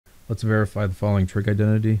Let's verify the following trig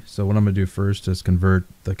identity. So what I'm going to do first is convert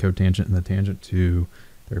the cotangent and the tangent to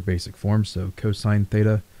their basic form. So cosine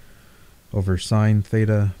theta over sine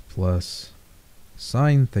theta plus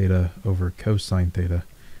sine theta over cosine theta.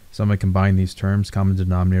 So I'm going to combine these terms. Common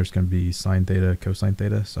denominator is going to be sine theta, cosine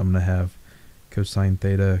theta. So I'm going to have cosine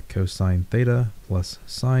theta plus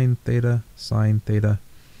sine theta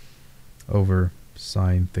over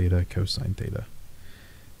sine theta cosine theta.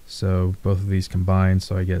 So both of these combine,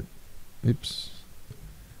 so I get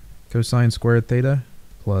cosine squared theta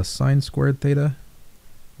plus sine squared theta,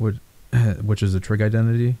 which is a trig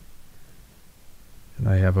identity, and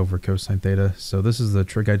I have over cosine theta. So this is the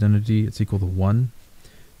trig identity. It's equal to 1.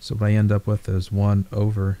 So what I end up with is 1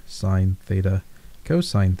 over sine theta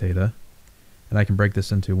cosine theta, and I can break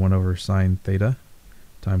this into 1 over sine theta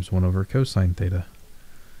times 1 over cosine theta,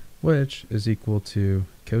 which is equal to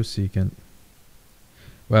cosecant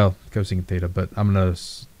theta, but I'm going to,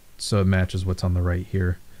 so it matches what's on the right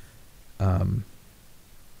here. I'm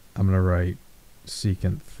going to write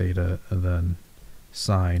secant theta and then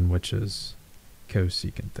sine, which is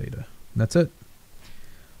cosecant theta. And that's it.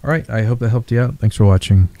 All right, I hope that helped you out. Thanks for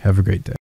watching. Have a great day.